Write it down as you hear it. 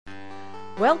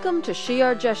Welcome to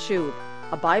Shear Jashub,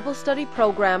 a Bible study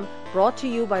program brought to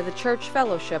you by the Church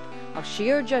Fellowship of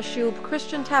Shear Jashub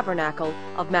Christian Tabernacle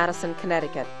of Madison,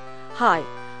 Connecticut. Hi,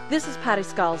 this is Patty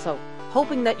Scalzo,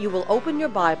 hoping that you will open your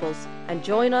Bibles and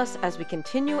join us as we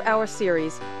continue our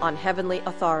series on heavenly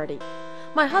authority.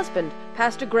 My husband,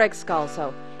 Pastor Greg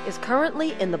Scalzo, is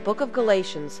currently in the book of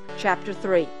Galatians, chapter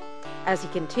 3, as he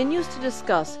continues to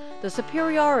discuss the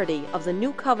superiority of the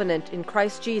new covenant in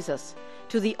Christ Jesus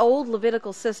to the old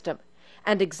Levitical system,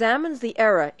 and examines the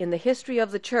error in the history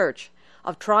of the church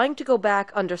of trying to go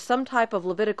back under some type of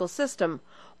Levitical system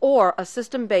or a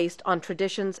system based on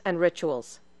traditions and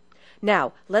rituals.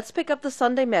 Now, let's pick up the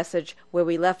Sunday message where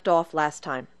we left off last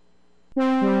time.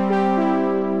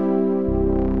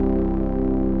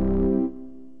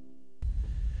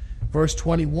 Verse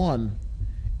 21,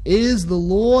 is the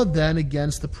law then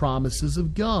against the promises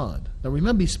of God? Now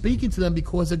remember, he's speaking to them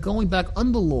because they're going back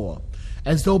under law,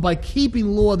 as though by keeping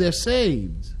law they're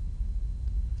saved.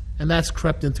 And that's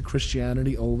crept into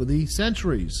Christianity over the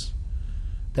centuries,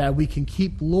 that we can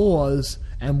keep laws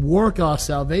and work our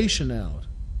salvation out,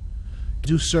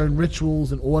 do certain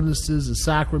rituals and ordinances and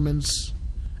sacraments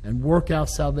and work out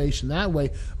salvation that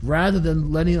way, rather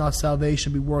than letting our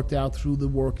salvation be worked out through the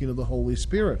working of the Holy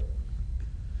Spirit.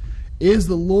 Is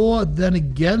the law then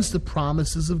against the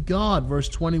promises of God? Verse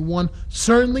 21,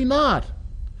 certainly not.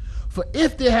 For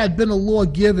if there had been a law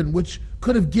given which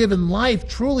could have given life,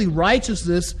 truly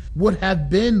righteousness would have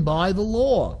been by the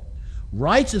law.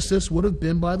 Righteousness would have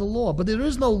been by the law. But there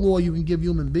is no law you can give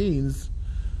human beings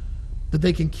that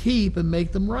they can keep and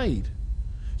make them right.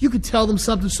 You could tell them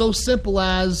something so simple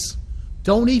as,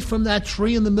 don't eat from that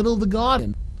tree in the middle of the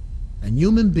garden, and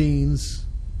human beings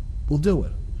will do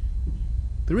it.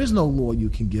 There is no law you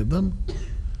can give them.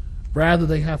 Rather,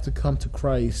 they have to come to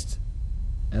Christ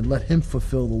and let him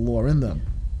fulfill the law in them.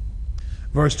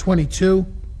 Verse 22,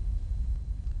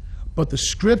 but the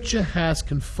Scripture has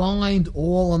confined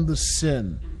all under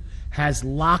sin, has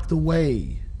locked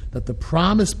away, that the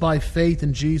promise by faith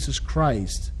in Jesus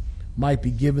Christ might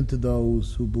be given to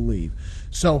those who believe.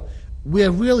 So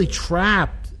we're really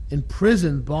trapped,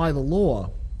 imprisoned by the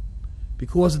law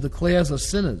because it declares us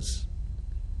sinners,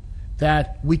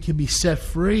 that we can be set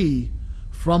free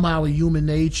from our human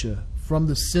nature, from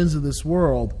the sins of this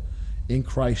world in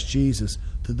Christ Jesus,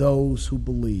 to those who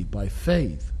believe by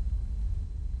faith.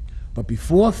 But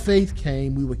before faith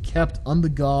came, we were kept under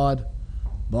God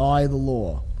by the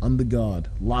law, under God,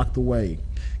 locked away,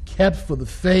 kept for the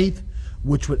faith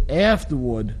which would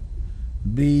afterward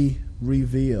be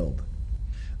revealed.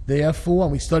 Therefore,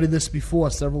 and we studied this before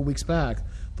several weeks back,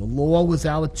 the law was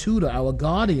our tutor, our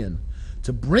guardian,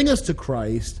 to bring us to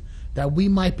Christ, that we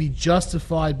might be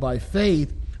justified by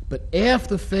faith. But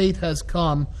after faith has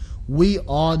come, we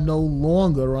are no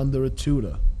longer under a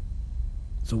tutor.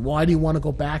 So why do you want to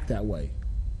go back that way?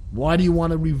 Why do you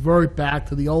want to revert back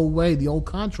to the old way, the old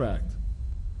contract?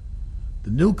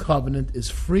 The new covenant is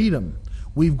freedom.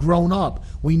 We've grown up.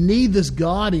 We need this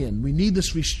guardian. We need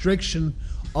this restriction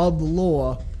of the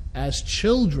law as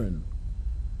children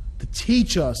to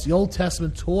teach us. The Old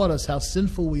Testament taught us how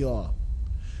sinful we are.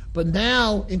 But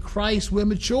now, in Christ, we're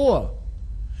mature.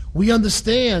 We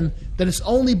understand that it's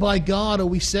only by God are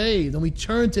we saved, and we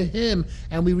turn to him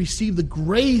and we receive the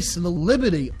grace and the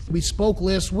liberty. We spoke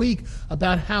last week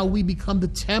about how we become the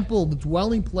temple, the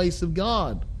dwelling place of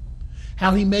God,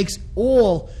 how he makes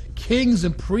all kings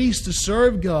and priests to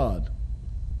serve God,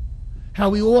 how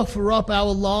we offer up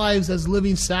our lives as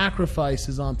living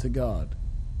sacrifices unto God,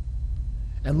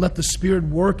 and let the Spirit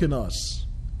work in us.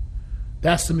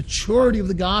 That's the maturity of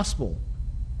the gospel.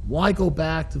 Why go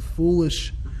back to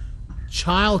foolish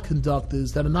child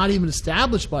conductors that are not even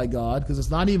established by God, because it's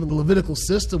not even the Levitical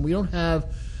system. We don't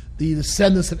have the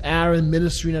descendants of Aaron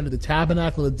ministering under the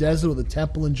tabernacle of the desert or the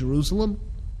temple in Jerusalem.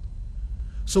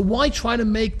 So why try to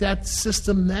make that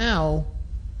system now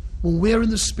when we're in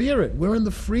the Spirit, we're in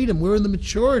the freedom, we're in the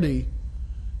maturity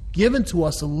given to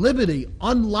us, a liberty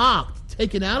unlocked,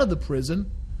 taken out of the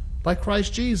prison by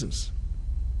Christ Jesus?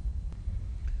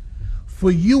 For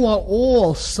you are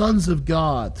all sons of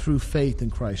God through faith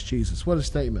in Christ Jesus. What a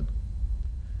statement.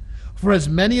 For as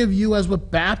many of you as were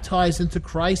baptized into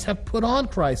Christ have put on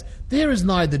Christ. There is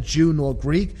neither Jew nor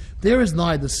Greek. There is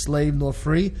neither slave nor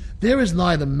free. There is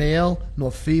neither male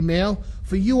nor female.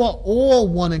 For you are all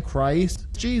one in Christ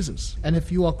Jesus. And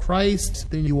if you are Christ,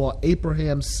 then you are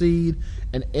Abraham's seed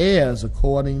and heirs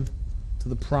according to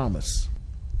the promise.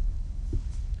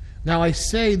 Now I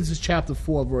say, this is chapter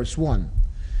 4, verse 1.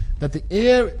 That the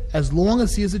heir, as long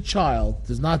as he is a child,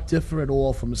 does not differ at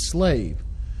all from a slave,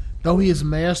 though he is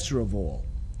master of all.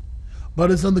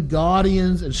 but is under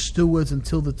guardians and stewards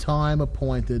until the time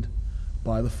appointed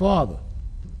by the Father.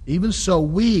 Even so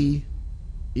we,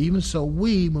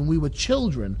 when we were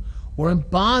children, were in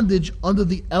bondage under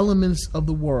the elements of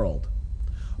the world.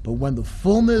 But when the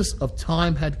fullness of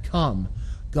time had come,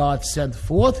 God sent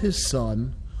forth his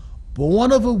Son,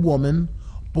 born of a woman,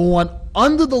 born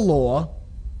under the law,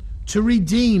 to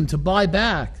redeem, to buy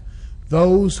back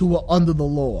those who were under the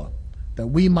law, that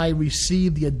we might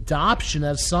receive the adoption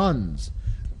as sons.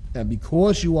 And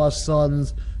because you are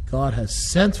sons, God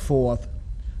has sent forth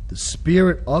the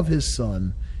Spirit of his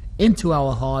Son into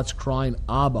our hearts, crying,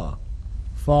 Abba,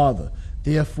 Father.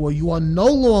 Therefore you are no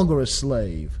longer a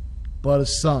slave, but a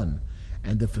son.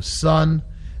 And if a son,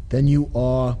 then you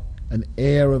are an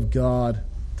heir of God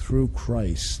through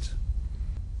Christ.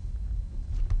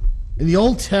 In the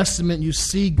Old Testament, you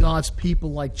see God's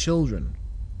people like children.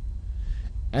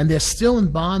 And they're still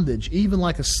in bondage, even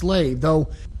like a slave, though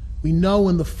we know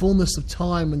in the fullness of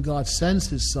time when God sends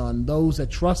his Son, those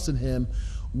that trust in him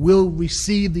will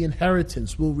receive the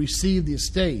inheritance, will receive the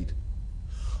estate.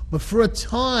 But for a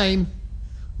time,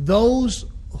 those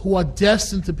who are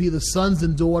destined to be the sons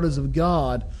and daughters of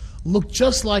God look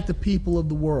just like the people of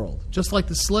the world, just like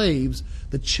the slaves.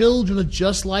 The children are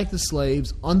just like the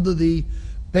slaves under the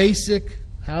basic,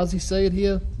 how does he say it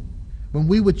here? When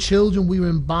we were children, we were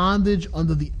in bondage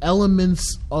under the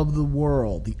elements of the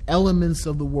world. The elements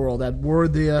of the world. That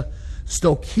word there,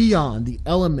 stoichion, the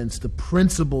elements, the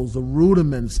principles, the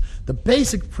rudiments, the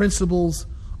basic principles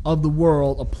of the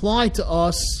world apply to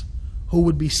us who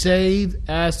would be saved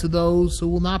as to those who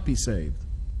will not be saved.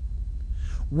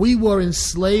 We were in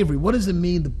slavery. What does it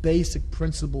mean, the basic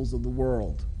principles of the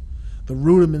world? The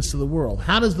rudiments of the world.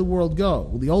 How does the world go?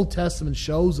 Well, the Old Testament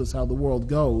shows us how the world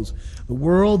goes. The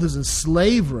world is in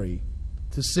slavery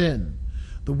to sin.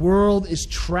 The world is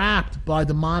trapped by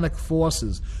demonic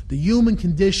forces. The human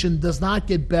condition does not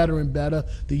get better and better.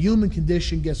 The human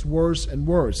condition gets worse and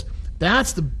worse.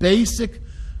 That's the basic,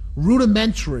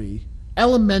 rudimentary,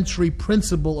 elementary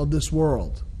principle of this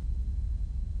world.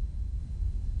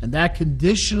 And that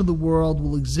condition of the world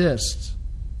will exist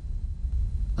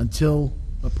until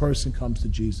a person comes to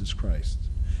Jesus Christ.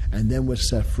 And then we're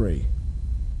set free.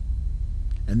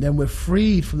 And then we're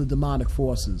freed from the demonic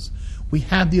forces. We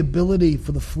have the ability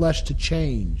for the flesh to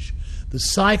change. The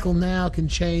cycle now can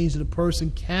change, that a person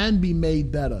can be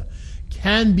made better,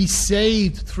 can be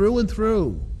saved through and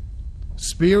through,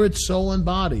 spirit, soul, and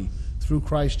body, through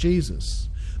Christ Jesus.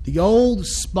 The old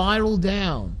spiral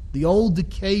down, the old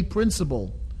decay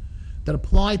principle that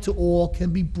applied to all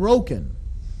can be broken,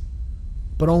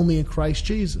 but only in Christ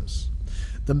Jesus.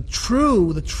 The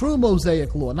true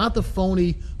Mosaic law, not the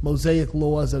phony Mosaic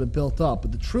laws that are built up,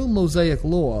 but the true Mosaic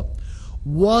law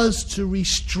was to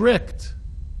restrict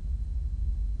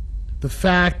the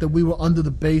fact that we were under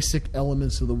the basic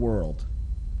elements of the world.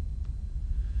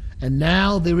 And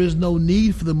now there is no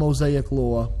need for the Mosaic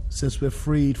law, since we're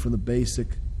freed from the basic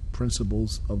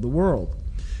principles of the world.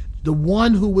 The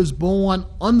one who was born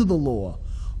under the law,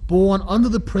 born under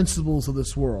the principles of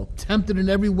this world, tempted in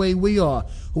every way we are,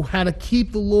 who had to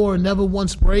keep the law and never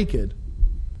once break it,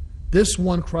 this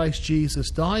one, Christ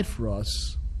Jesus, died for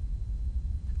us,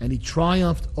 and he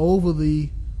triumphed over the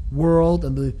world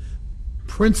and the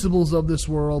principles of this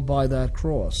world by that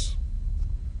cross.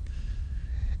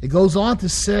 It goes on to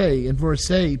say in verse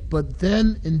 8, but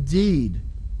then indeed,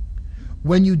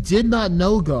 when you did not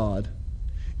know God,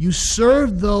 you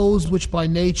served those which by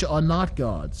nature are not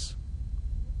God's.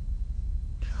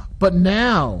 But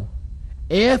now,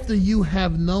 after you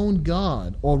have known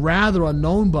God, or rather are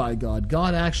known by God,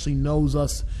 God actually knows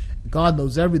us. God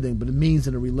knows everything, but it means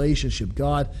in a relationship.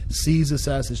 God sees us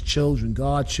as his children.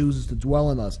 God chooses to dwell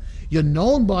in us. You're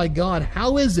known by God.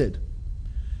 How is it?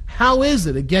 How is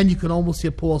it? Again, you can almost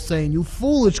hear Paul saying, you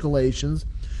foolish Galatians,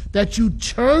 that you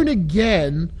turn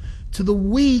again to the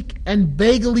weak and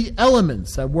beggarly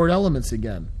elements. That word elements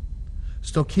again.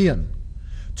 Stoichion.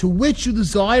 To which you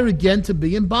desire again to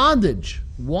be in bondage.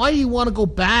 Why do you want to go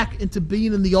back into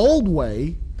being in the old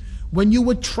way when you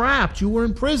were trapped, you were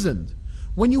imprisoned,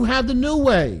 when you had the new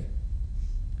way?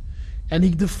 And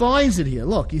he defines it here.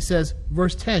 Look, he says,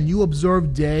 verse 10, you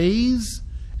observe days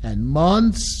and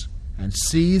months and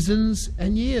seasons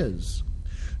and years.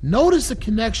 Notice the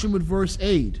connection with verse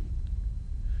 8.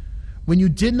 When you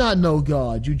did not know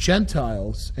God, you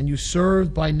Gentiles, and you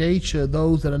served by nature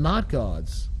those that are not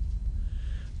God's.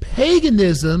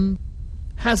 Paganism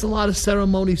has a lot of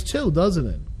ceremonies too, doesn't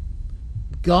it?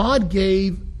 God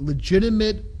gave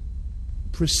legitimate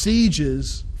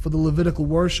procedures for the Levitical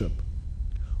worship.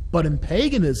 But in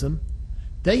paganism,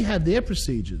 they had their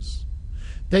procedures.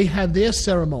 They had their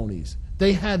ceremonies.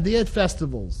 They had their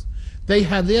festivals. They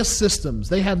had their systems.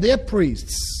 They had their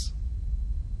priests.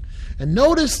 And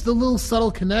notice the little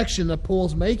subtle connection that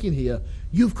Paul's making here.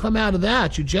 You've come out of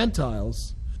that, you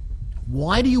Gentiles.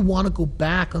 Why do you want to go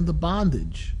back under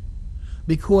bondage?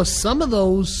 Because some of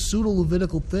those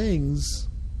pseudo-Levitical things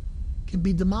can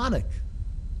be demonic.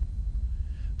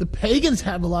 The pagans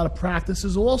have a lot of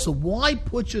practices also. Why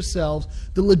put yourselves,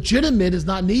 the legitimate is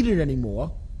not needed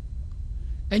anymore,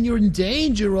 and you're in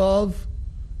danger of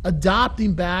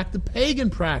adopting back the pagan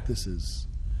practices.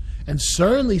 And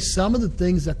certainly some of the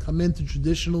things that come into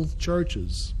traditional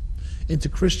churches, into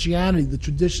Christianity, the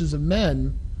traditions of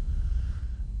men,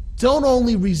 don't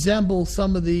only resemble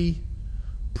some of the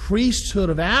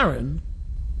priesthood of Aaron,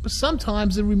 but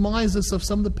sometimes it reminds us of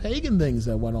some of the pagan things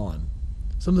that went on,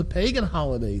 some of the pagan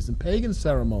holidays and pagan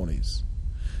ceremonies.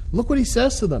 Look what he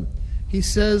says to them. He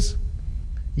says,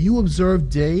 you observe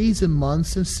days and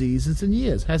months and seasons and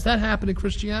years. Has that happened in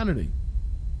Christianity?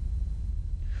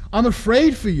 I'm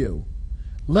afraid for you,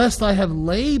 lest I have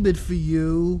labored for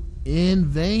you in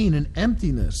vain and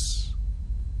emptiness.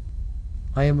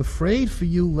 I am afraid for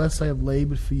you, lest I have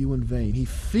labored for you in vain. He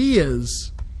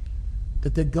fears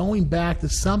that they're going back to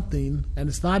something, and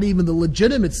it's not even the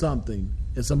legitimate something.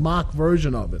 It's a mock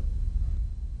version of it.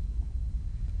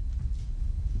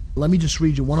 Let me just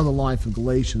read you one other line from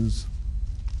Galatians.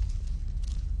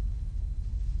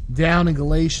 Down in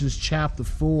Galatians chapter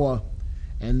 4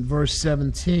 and verse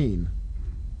 17.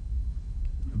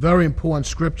 A very important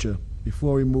scripture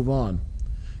before we move on.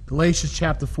 Galatians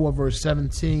chapter 4 verse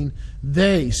 17.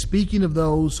 They, speaking of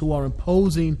those who are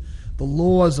imposing the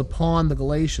laws upon the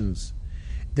Galatians,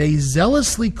 they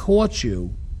zealously court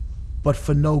you, but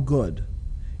for no good.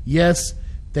 Yes,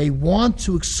 they want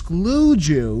to exclude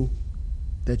you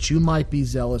that you might be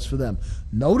zealous for them.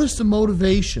 Notice the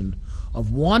motivation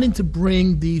of wanting to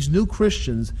bring these new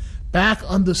Christians back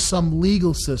under some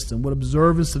legal system with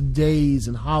observance of days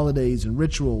and holidays and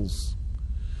rituals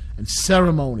and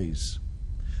ceremonies.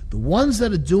 The ones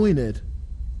that are doing it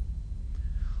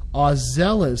are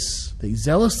zealous. They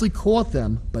zealously court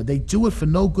them, but they do it for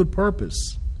no good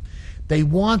purpose. They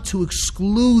want to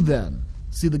exclude them.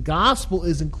 See, the gospel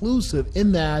is inclusive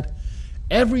in that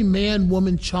every man,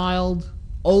 woman, child,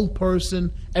 old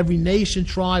person, every nation,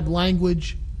 tribe,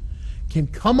 language can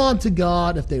come unto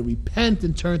God if they repent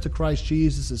and turn to Christ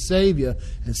Jesus as Savior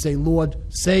and say, Lord,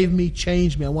 save me,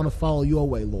 change me, I want to follow your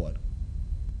way, Lord.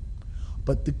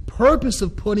 But the purpose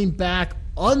of putting back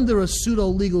under a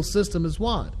pseudo-legal system is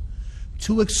what?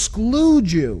 To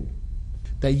exclude you,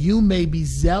 that you may be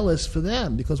zealous for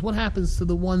them. Because what happens to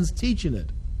the ones teaching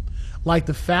it? Like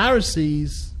the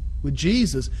Pharisees with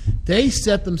Jesus, they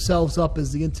set themselves up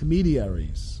as the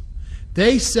intermediaries.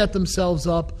 They set themselves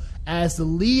up as the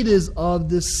leaders of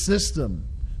this system,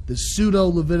 the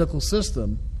pseudo-Levitical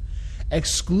system,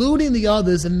 excluding the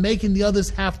others and making the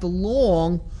others have to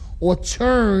long or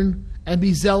turn and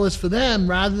be zealous for them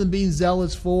rather than being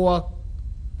zealous for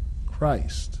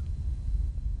Christ.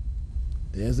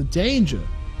 There's a danger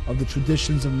of the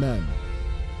traditions of men,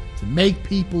 to make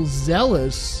people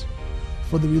zealous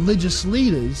for the religious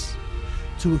leaders,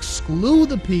 to exclude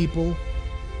the people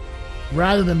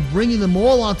rather than bringing them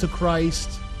all onto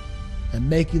Christ and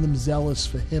making them zealous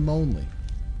for Him only.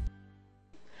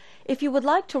 If you would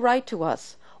like to write to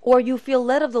us, or you feel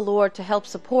led of the Lord to help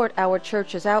support our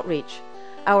church's outreach,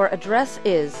 our address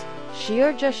is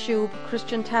Shir Jashub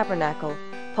Christian Tabernacle,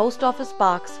 Post Office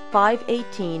Box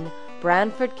 518,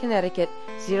 Branford, Connecticut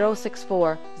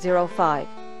 06405.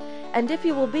 And if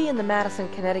you will be in the Madison,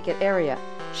 Connecticut area,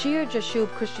 Shir Jashub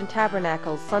Christian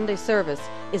Tabernacle's Sunday service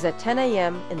is at 10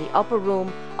 a.m. in the upper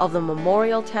room of the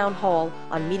Memorial Town Hall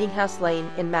on Meeting House Lane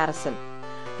in Madison.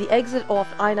 The exit off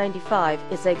I-95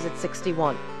 is exit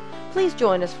 61. Please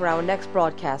join us for our next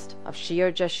broadcast of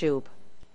Shir Jashub.